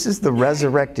interesting? This is the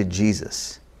resurrected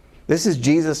Jesus. This is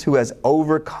Jesus who has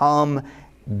overcome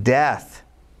death.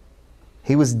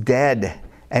 He was dead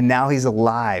and now he's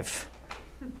alive.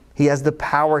 He has the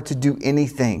power to do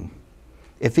anything.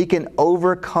 If he can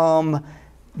overcome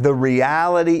the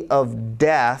reality of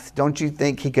death, don't you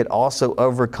think he could also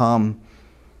overcome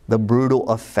the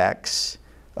brutal effects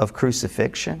of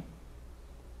crucifixion?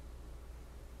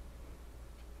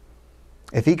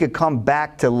 If he could come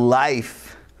back to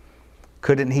life,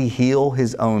 couldn't he heal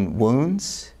his own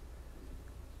wounds?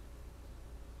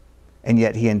 And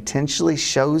yet he intentionally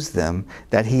shows them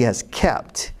that he has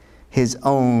kept his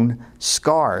own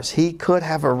scars. He could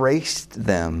have erased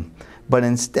them, but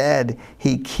instead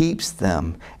he keeps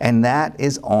them, and that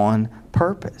is on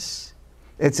purpose.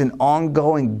 It's an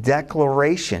ongoing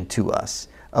declaration to us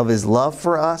of his love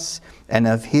for us and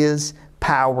of his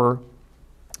power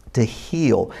to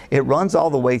heal. It runs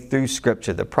all the way through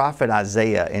Scripture. The prophet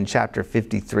Isaiah in chapter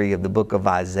 53 of the book of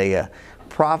Isaiah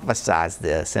prophesies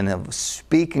this, and of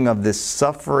speaking of this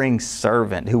suffering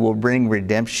servant who will bring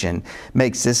redemption,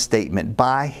 makes this statement: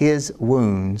 by his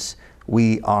wounds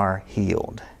we are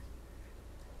healed.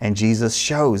 And Jesus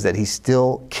shows that he's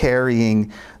still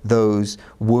carrying those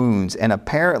wounds. And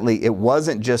apparently it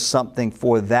wasn't just something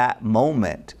for that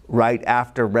moment right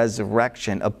after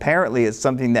resurrection. Apparently it's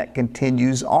something that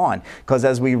continues on. Because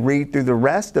as we read through the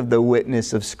rest of the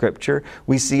witness of Scripture,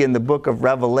 we see in the book of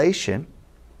Revelation,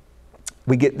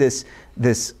 we get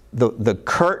the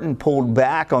curtain pulled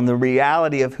back on the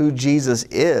reality of who Jesus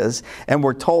is. And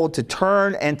we're told to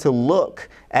turn and to look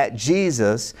at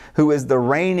Jesus, who is the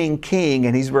reigning king,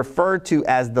 and he's referred to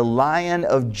as the Lion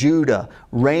of Judah,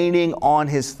 reigning on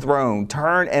his throne.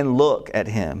 Turn and look at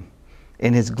him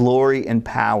in his glory and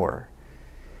power.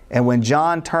 And when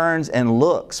John turns and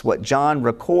looks, what John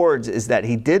records is that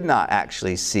he did not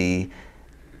actually see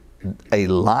a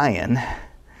lion,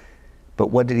 but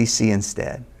what did he see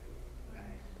instead?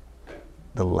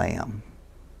 The Lamb,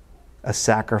 a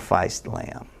sacrificed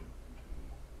lamb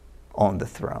on the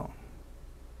throne.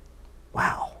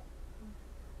 Wow.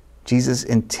 Jesus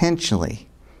intentionally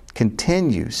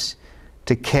continues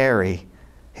to carry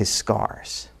his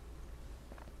scars.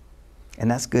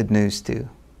 And that's good news too.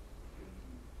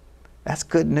 That's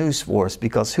good news for us,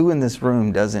 because who in this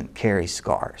room doesn't carry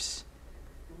scars?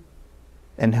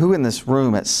 And who in this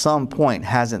room at some point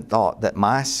hasn't thought that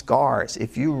my scars,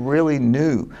 if you really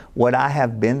knew what I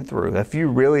have been through, if you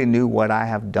really knew what I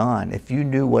have done, if you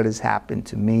knew what has happened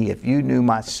to me, if you knew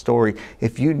my story,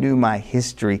 if you knew my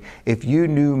history, if you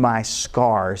knew my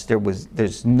scars,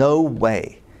 there's no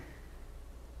way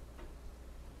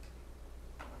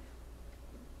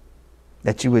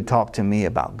that you would talk to me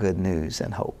about good news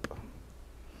and hope.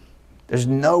 There's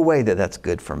no way that that's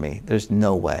good for me. There's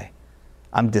no way.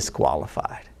 I'm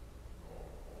disqualified.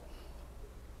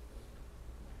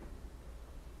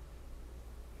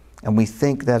 And we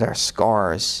think that our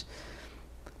scars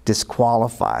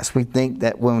disqualify us. We think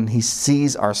that when he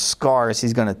sees our scars,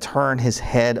 he's going to turn his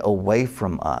head away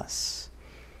from us.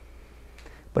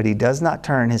 But he does not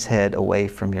turn his head away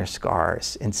from your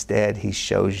scars. Instead, he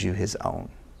shows you his own.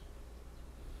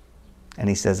 And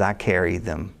he says, I carry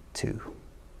them too.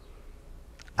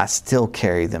 I still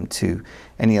carry them too.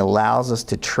 And he allows us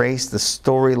to trace the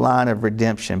storyline of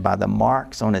redemption by the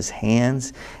marks on his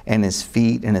hands and his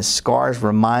feet. And his scars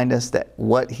remind us that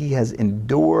what he has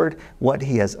endured, what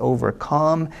he has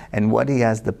overcome, and what he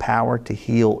has the power to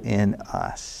heal in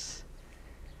us.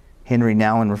 Henry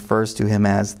Nouwen refers to him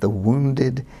as the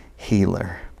wounded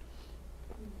healer.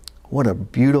 What a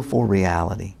beautiful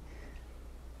reality.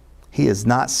 He is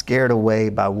not scared away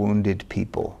by wounded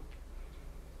people,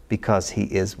 because he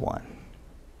is one.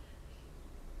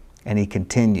 And he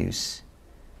continues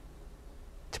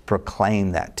to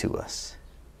proclaim that to us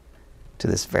to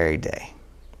this very day.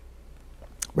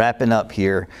 Wrapping up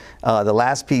here, the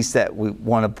last piece that we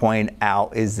want to point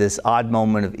out is this odd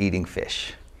moment of eating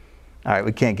fish. All right,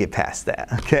 we can't get past that,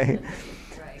 okay?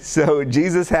 So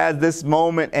Jesus has this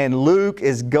moment, and Luke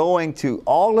is going to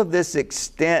all of this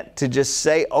extent to just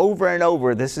say over and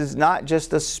over, this is not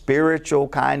just a spiritual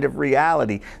kind of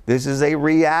reality. This is a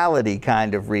reality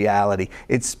kind of reality.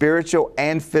 It's spiritual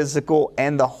and physical,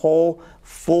 and the whole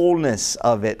fullness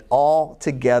of it all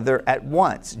together at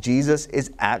once. Jesus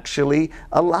is actually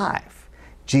alive.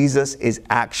 Jesus is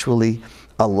actually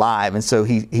alive. And so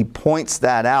he points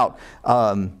that out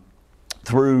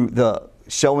through the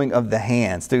showing of the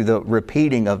hands, through the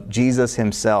repeating of Jesus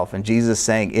himself, and Jesus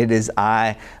saying, it is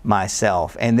I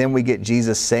myself. And then we get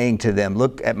Jesus saying to them,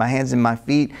 look at my hands and my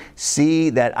feet, see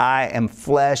that I am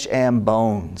flesh and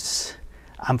bones.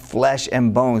 I'm flesh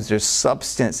and bones. There's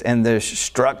substance and there's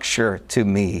structure to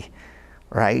me,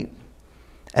 right?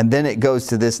 And then it goes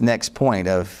to this next point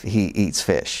of he eats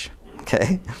fish,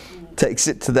 okay? Takes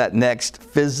it to that next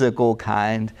physical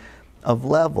kind of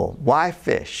level. Why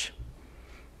fish?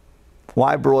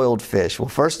 Why broiled fish? Well,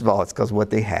 first of all, it's because what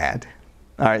they had.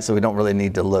 All right, so we don't really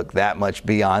need to look that much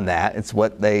beyond that. It's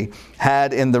what they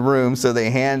had in the room, so they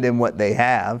hand in what they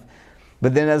have.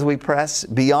 But then as we press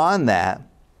beyond that,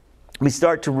 we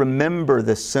start to remember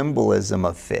the symbolism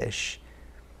of fish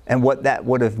and what that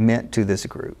would have meant to this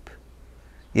group.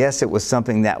 Yes, it was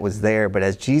something that was there, but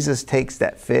as Jesus takes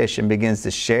that fish and begins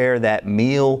to share that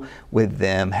meal with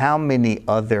them, how many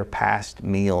other past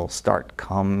meals start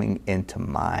coming into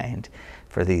mind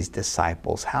for these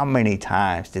disciples? How many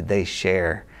times did they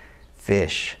share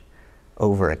fish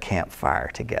over a campfire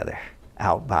together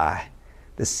out by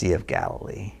the Sea of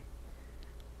Galilee?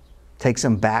 Takes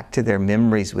them back to their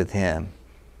memories with him.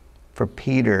 For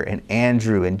Peter and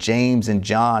Andrew and James and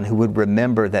John, who would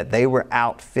remember that they were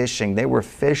out fishing. They were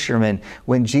fishermen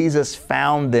when Jesus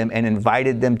found them and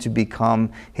invited them to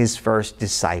become his first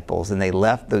disciples. And they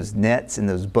left those nets and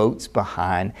those boats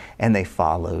behind and they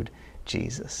followed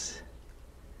Jesus.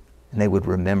 And they would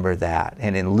remember that.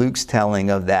 And in Luke's telling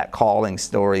of that calling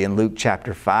story, in Luke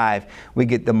chapter 5, we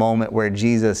get the moment where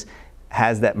Jesus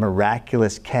has that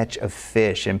miraculous catch of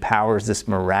fish, empowers this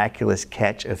miraculous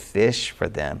catch of fish for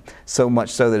them, so much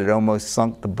so that it almost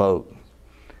sunk the boat.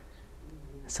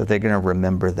 So they're going to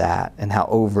remember that, and how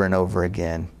over and over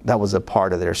again that was a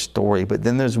part of their story. But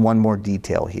then there's one more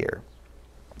detail here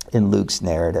in Luke's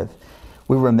narrative.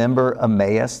 We remember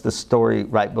Emmaus, the story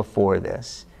right before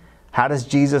this. How does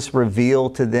Jesus reveal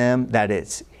to them that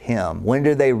it's him? When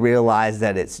do they realize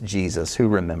that it's Jesus? Who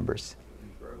remembers?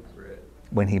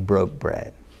 When he broke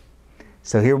bread.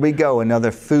 So here we go,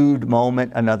 another food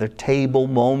moment, another table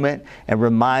moment, and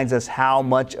reminds us how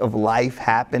much of life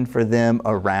happened for them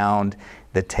around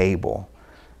the table.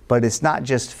 But it's not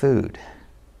just food.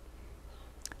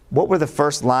 What were the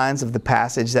first lines of the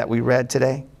passage that we read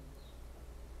today?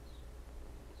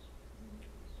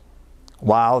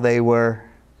 While they were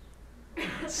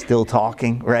still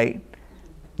talking, right?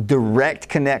 Direct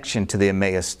connection to the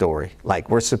Emmaus story. Like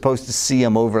we're supposed to see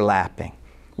them overlapping.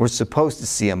 We're supposed to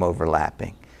see them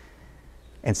overlapping.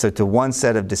 And so to one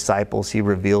set of disciples, he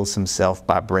reveals himself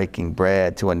by breaking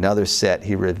bread. To another set,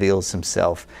 he reveals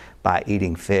himself by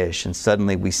eating fish. And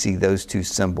suddenly we see those two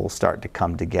symbols start to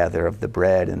come together of the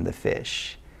bread and the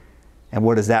fish. And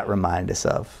what does that remind us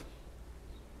of?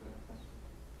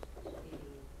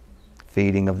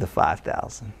 Feeding of the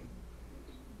 5,000.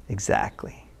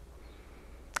 Exactly.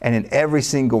 And in every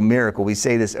single miracle, we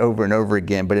say this over and over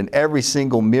again, but in every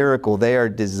single miracle, they are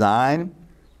designed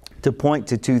to point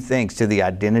to two things, to the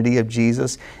identity of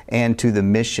Jesus and to the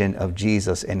mission of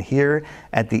Jesus. And here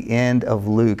at the end of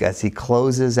Luke, as he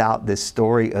closes out this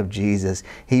story of Jesus,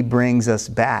 he brings us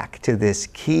back to this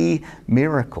key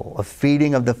miracle of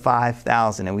feeding of the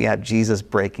 5,000. And we have Jesus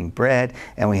breaking bread,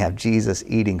 and we have Jesus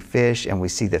eating fish, and we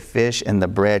see the fish and the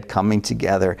bread coming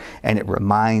together, and it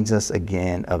reminds us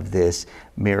again of this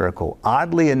miracle.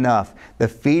 Oddly enough, the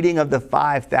feeding of the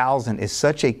 5,000 is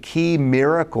such a key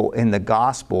miracle in the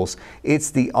Gospels.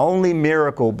 It's the only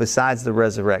miracle besides the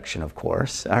resurrection, of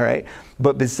course, all right?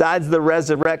 But besides the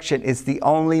resurrection, it's the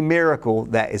only miracle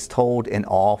that is told in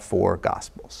all four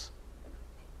Gospels.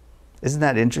 Isn't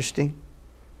that interesting?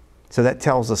 So that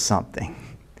tells us something.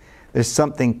 There's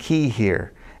something key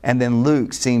here. And then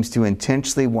Luke seems to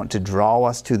intentionally want to draw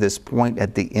us to this point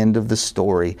at the end of the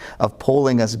story of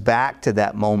pulling us back to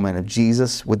that moment of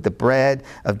Jesus with the bread,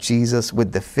 of Jesus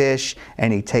with the fish,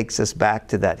 and he takes us back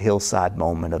to that hillside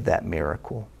moment of that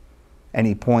miracle. And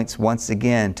he points once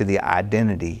again to the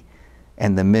identity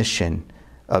and the mission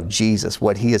of Jesus,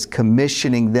 what he is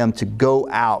commissioning them to go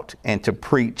out and to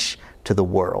preach to the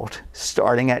world,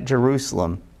 starting at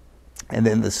Jerusalem, and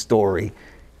then the story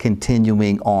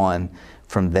continuing on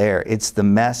from there. It's the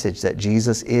message that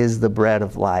Jesus is the bread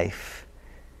of life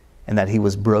and that he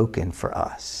was broken for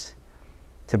us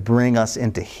to bring us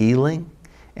into healing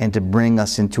and to bring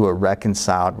us into a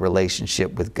reconciled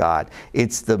relationship with God.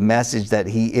 It's the message that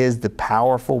he is the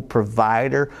powerful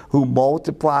provider who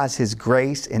multiplies his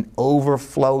grace in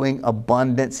overflowing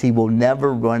abundance. He will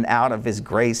never run out of his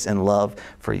grace and love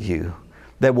for you.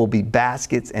 There will be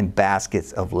baskets and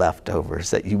baskets of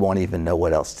leftovers that you won't even know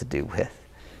what else to do with.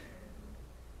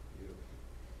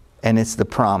 And it's the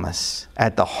promise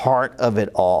at the heart of it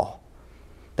all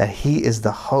that he is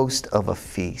the host of a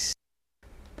feast.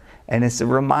 And it's a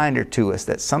reminder to us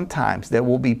that sometimes there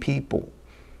will be people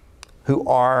who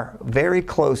are very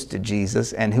close to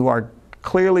Jesus and who are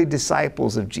clearly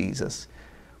disciples of Jesus,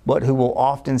 but who will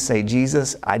often say,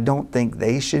 Jesus, I don't think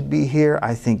they should be here.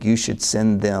 I think you should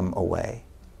send them away.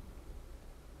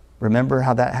 Remember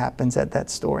how that happens at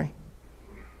that story?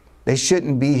 They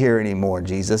shouldn't be here anymore,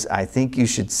 Jesus. I think you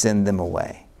should send them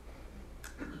away.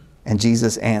 And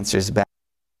Jesus answers back,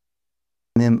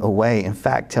 send them away. In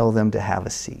fact, tell them to have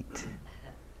a seat.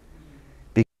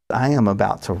 Because I am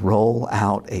about to roll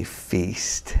out a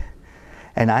feast.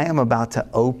 And I am about to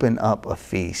open up a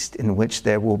feast in which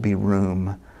there will be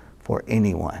room for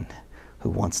anyone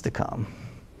who wants to come.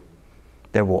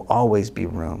 There will always be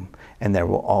room, and there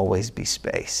will always be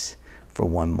space for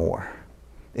one more.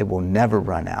 It will never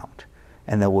run out,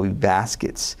 and there will be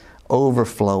baskets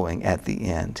overflowing at the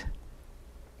end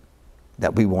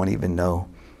that we won't even know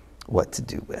what to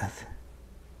do with.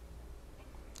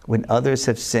 When others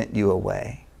have sent you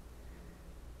away,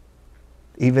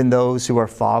 even those who are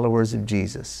followers of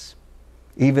Jesus,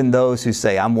 even those who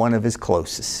say, I'm one of his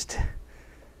closest,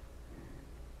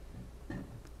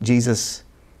 Jesus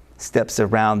steps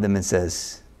around them and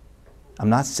says, I'm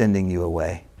not sending you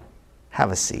away.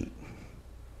 Have a seat.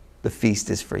 The feast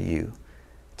is for you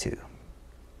too.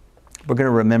 We're going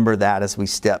to remember that as we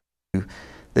step to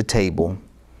the table.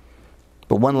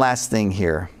 But one last thing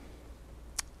here.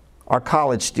 Our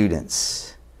college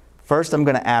students. First, I'm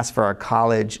going to ask for our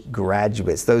college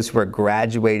graduates, those who are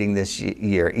graduating this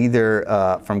year,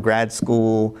 either from grad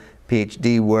school,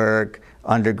 PhD work,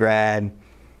 undergrad,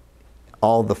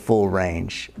 all the full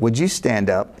range. Would you stand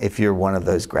up if you're one of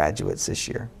those graduates this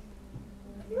year?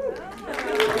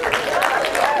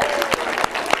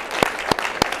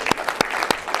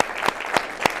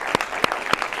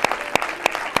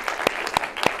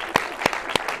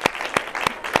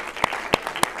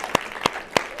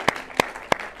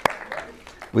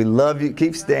 We love you.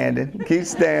 Keep standing. Keep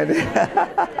standing.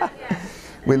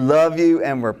 We love you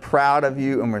and we're proud of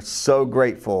you and we're so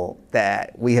grateful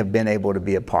that we have been able to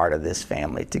be a part of this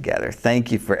family together.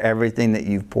 Thank you for everything that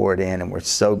you've poured in and we're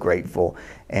so grateful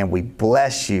and we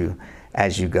bless you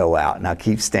as you go out. Now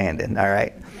keep standing, all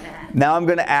right? Now I'm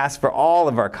going to ask for all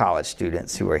of our college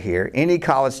students who are here. Any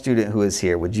college student who is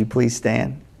here, would you please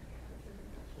stand?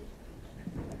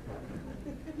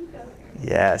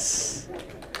 Yes.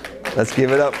 Let's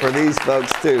give it up for these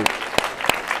folks too.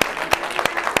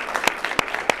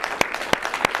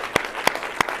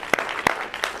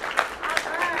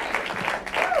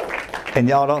 And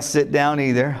y'all don't sit down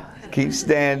either. Keep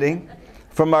standing.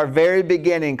 From our very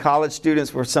beginning, college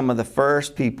students were some of the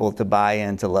first people to buy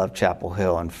into Love Chapel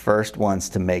Hill and first ones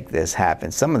to make this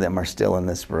happen. Some of them are still in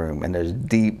this room, and there's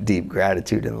deep, deep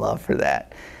gratitude and love for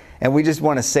that. And we just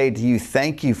want to say to you,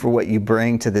 thank you for what you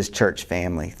bring to this church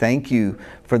family. Thank you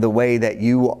for the way that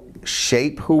you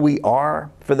shape who we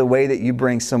are, for the way that you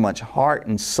bring so much heart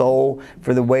and soul,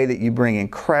 for the way that you bring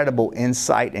incredible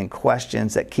insight and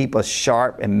questions that keep us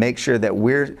sharp and make sure that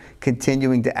we're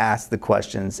continuing to ask the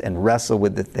questions and wrestle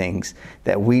with the things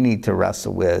that we need to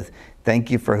wrestle with.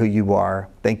 Thank you for who you are.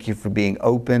 Thank you for being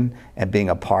open and being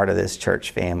a part of this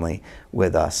church family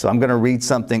with us. So I'm going to read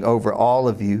something over all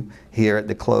of you here at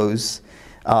the close.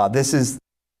 This is the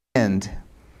end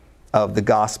of the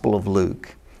Gospel of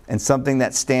Luke. And something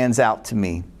that stands out to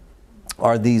me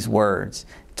are these words,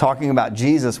 talking about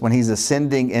Jesus when he's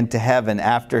ascending into heaven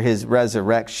after his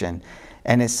resurrection.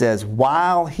 And it says,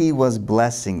 while he was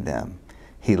blessing them,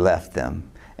 he left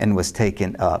them and was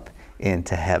taken up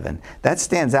into heaven. That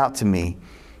stands out to me,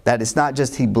 that it's not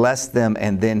just he blessed them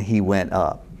and then he went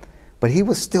up, but he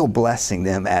was still blessing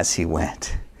them as he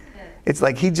went. It's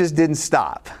like he just didn't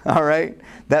stop, all right?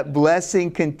 That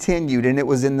blessing continued, and it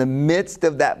was in the midst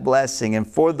of that blessing. And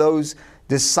for those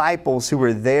disciples who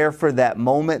were there for that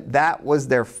moment, that was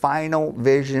their final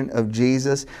vision of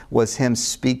Jesus, was him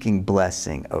speaking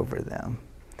blessing over them.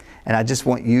 And I just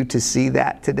want you to see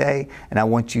that today, and I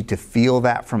want you to feel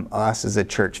that from us as a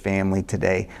church family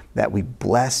today, that we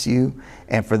bless you.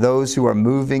 And for those who are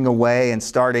moving away and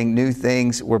starting new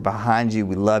things, we're behind you.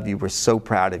 We love you. We're so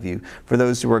proud of you. For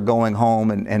those who are going home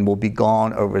and will be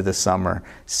gone over the summer,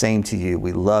 same to you.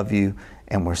 We love you,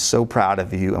 and we're so proud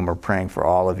of you, and we're praying for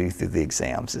all of you through the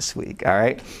exams this week. All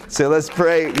right? So let's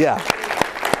pray. Yeah.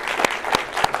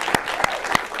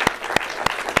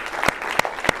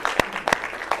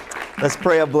 Let's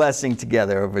pray a blessing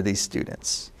together over these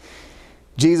students.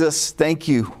 Jesus, thank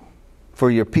you for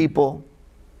your people.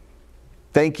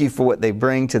 Thank you for what they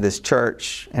bring to this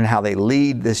church and how they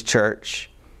lead this church.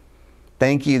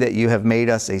 Thank you that you have made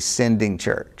us a sending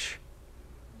church.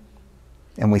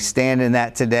 And we stand in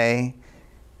that today,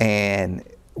 and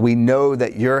we know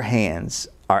that your hands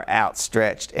are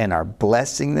outstretched and are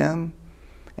blessing them.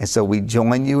 And so we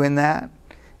join you in that.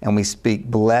 And we speak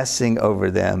blessing over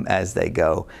them as they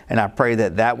go. And I pray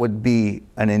that that would be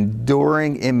an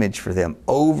enduring image for them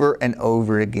over and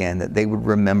over again, that they would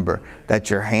remember that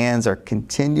your hands are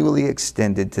continually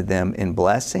extended to them in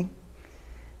blessing,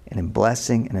 and in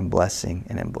blessing, and in blessing,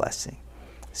 and in blessing.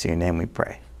 So in your name we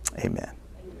pray. Amen.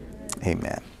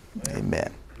 Amen.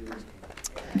 Amen.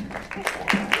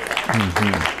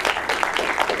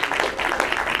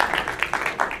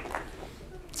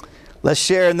 Let's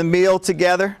share in the meal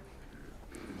together.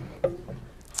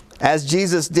 As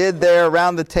Jesus did there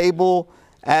around the table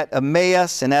at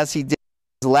Emmaus, and as he did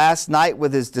his last night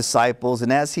with his disciples,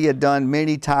 and as he had done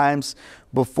many times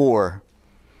before.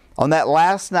 On that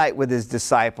last night with his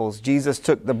disciples, Jesus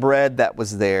took the bread that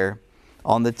was there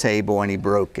on the table and he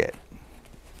broke it.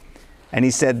 And he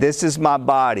said, "This is my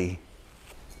body,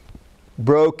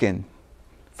 broken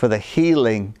for the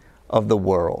healing of the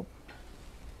world."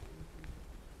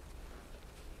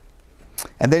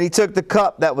 And then he took the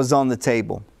cup that was on the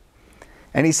table.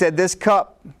 And he said, "This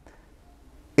cup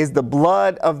is the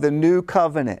blood of the new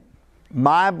covenant,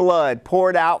 my blood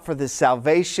poured out for the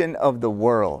salvation of the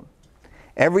world.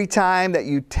 Every time that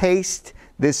you taste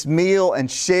this meal and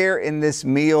share in this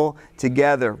meal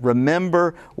together.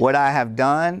 Remember what I have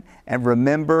done and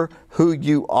remember who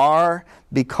you are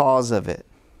because of it.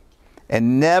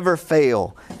 And never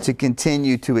fail to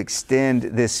continue to extend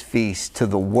this feast to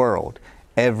the world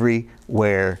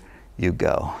everywhere you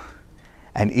go.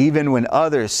 And even when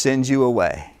others send you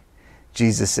away,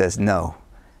 Jesus says, no,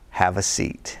 have a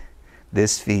seat.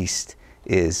 This feast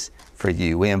is for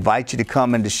you. We invite you to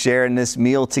come and to share in this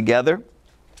meal together.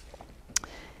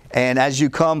 And as you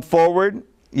come forward,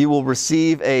 you will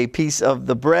receive a piece of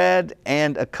the bread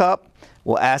and a cup.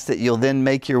 We'll ask that you'll then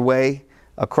make your way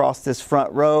across this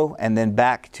front row and then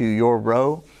back to your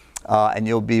row. And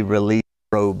you'll be released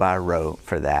row by row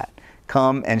for that.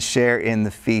 Come and share in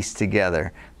the feast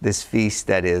together, this feast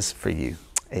that is for you.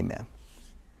 Amen.